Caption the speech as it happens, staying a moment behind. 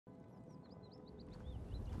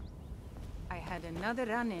I had another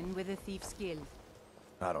run-in with a Thief's Guild.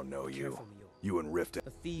 I don't know you. You and Riften.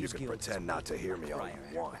 You can pretend not to hear me all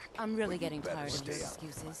you want. I'm really getting better tired of stay your out.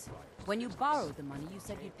 excuses. When you borrowed the money, you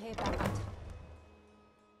said you'd pay it back on time.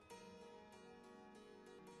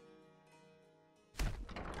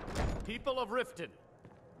 People of Riften,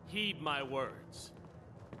 heed my words.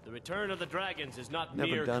 The return of the dragons is not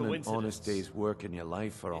Never mere done an coincidence. honest day's work in your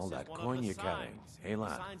life for all This is that one of coin the you carry. signs. Hey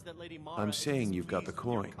lad, Signs that Lady Mara I'm is saying you've got the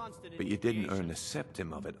displeased with your coin, constant but you didn't earn a initiation.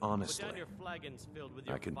 septim of it Put honestly. down your flagons filled with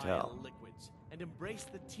I your can vile tell. liquids and embrace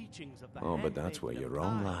the teachings of the Oh, but that's handmaiden where of you're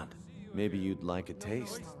wrong, time. lad. Maybe you'd like a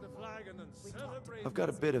taste. I've got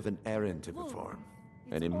a bit of an errand to perform,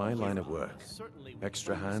 and in my line of work, Certainly we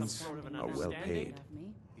extra find some hands sort of an are well understanding. paid.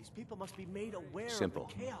 These people must be made aware Simple.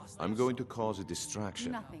 of the chaos. I'm going to cause a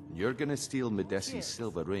distraction. Nothing. You're gonna steal Medesi's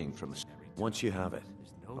silver ring from us. Once you have it,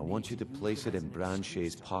 I want you to place it in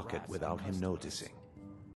Branche's pocket without him noticing.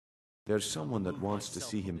 There's someone that wants to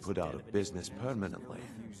see him put out of business permanently.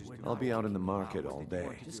 I'll be out in the market all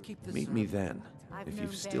day. Meet me then, if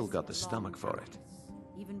you've still got the stomach for it.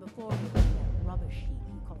 Even before he that rubbish heap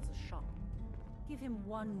he calls a shop. Give him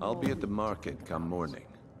one I'll be more at the market come morning.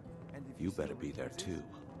 You better be there too.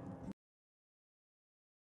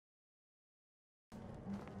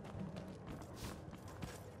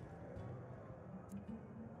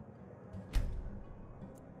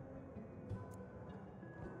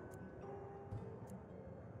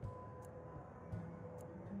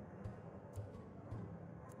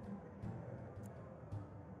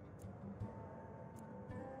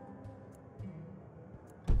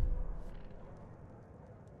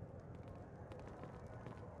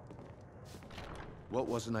 What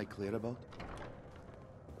wasn't I clear about?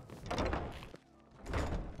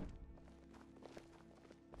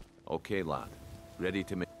 Okay, lad. Ready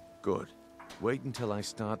to make... Good. Wait until I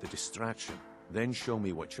start the distraction, then show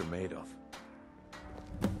me what you're made of.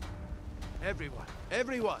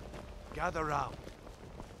 Everyone! Gather round.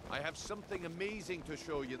 I have something amazing to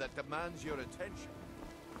show you that demands your attention.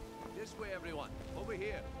 This way, everyone. Over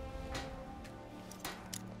here.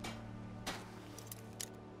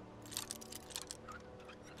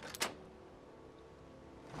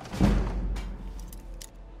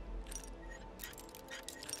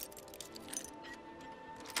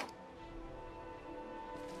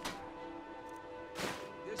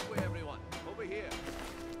 This way, everyone. Over here.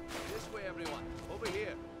 This way, everyone. Over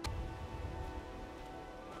here.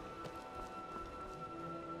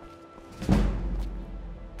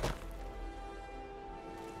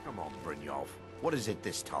 Come on, Brynjolf. What is it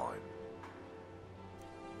this time?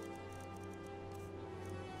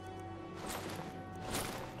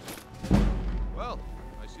 Well,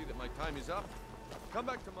 I see that my time is up. Come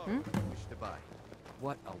back tomorrow if you wish to buy.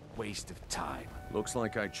 What a waste of time. Looks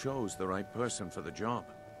like I chose the right person for the job.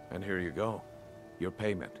 And here you go. Your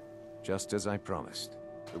payment. Just as I promised.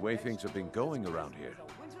 The way things have been going around here,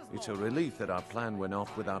 it's a relief that our plan went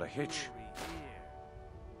off without a hitch.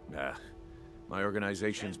 Nah, my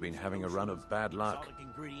organization's been having a run of bad luck.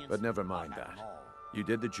 But never mind that. You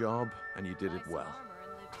did the job, and you did it well.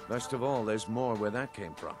 Best of all, there's more where that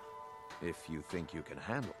came from. If you think you can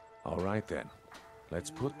handle. All right then. Let's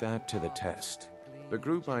put that to the test. The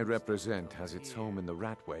group I represent has its home in the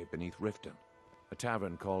Ratway beneath Riften, a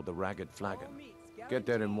tavern called the Ragged Flagon. Get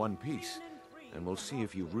there in one piece, and we'll see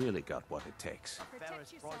if you really got what it takes.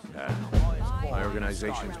 My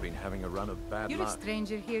organization's been having a run of bad You're a luck,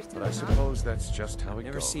 stranger here but I too. suppose that's just how it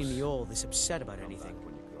Never goes. seen me all this upset about anything.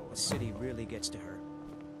 The city really gets to her.